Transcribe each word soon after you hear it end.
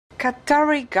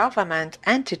Qatari government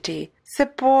entity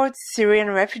supports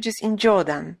Syrian refugees in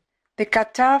Jordan. The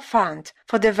Qatar Fund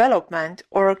for Development,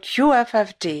 or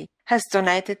QFFD, has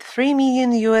donated $3 million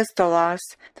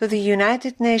to the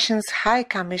United Nations High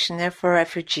Commissioner for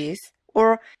Refugees,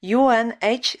 or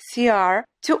UNHCR,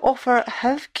 to offer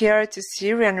health care to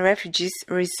Syrian refugees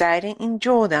residing in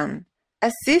Jordan.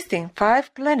 Assisting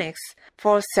 5 clinics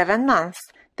for 7 months,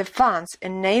 the funds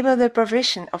enable the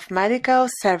provision of medical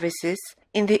services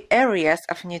in the areas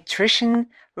of nutrition,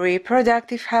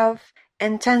 reproductive health,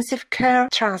 intensive care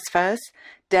transfers,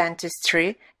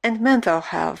 dentistry, and mental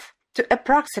health to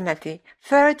approximately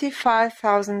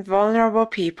 35,000 vulnerable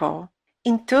people.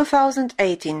 In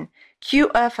 2018,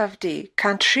 QFFD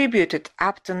contributed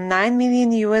up to $9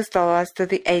 million to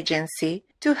the agency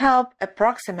to help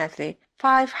approximately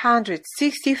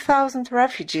 560,000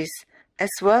 refugees as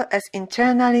well as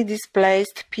internally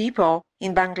displaced people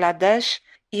in Bangladesh,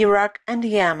 Iraq, and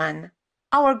Yemen.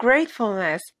 Our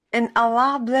gratefulness and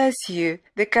Allah bless you,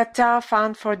 the Qatar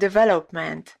Fund for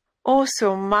Development.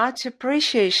 Also much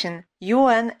appreciation,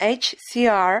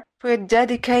 UNHCR, for your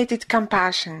dedicated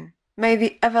compassion. May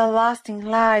the everlasting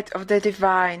light of the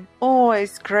Divine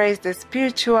always grace the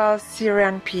spiritual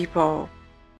Syrian people.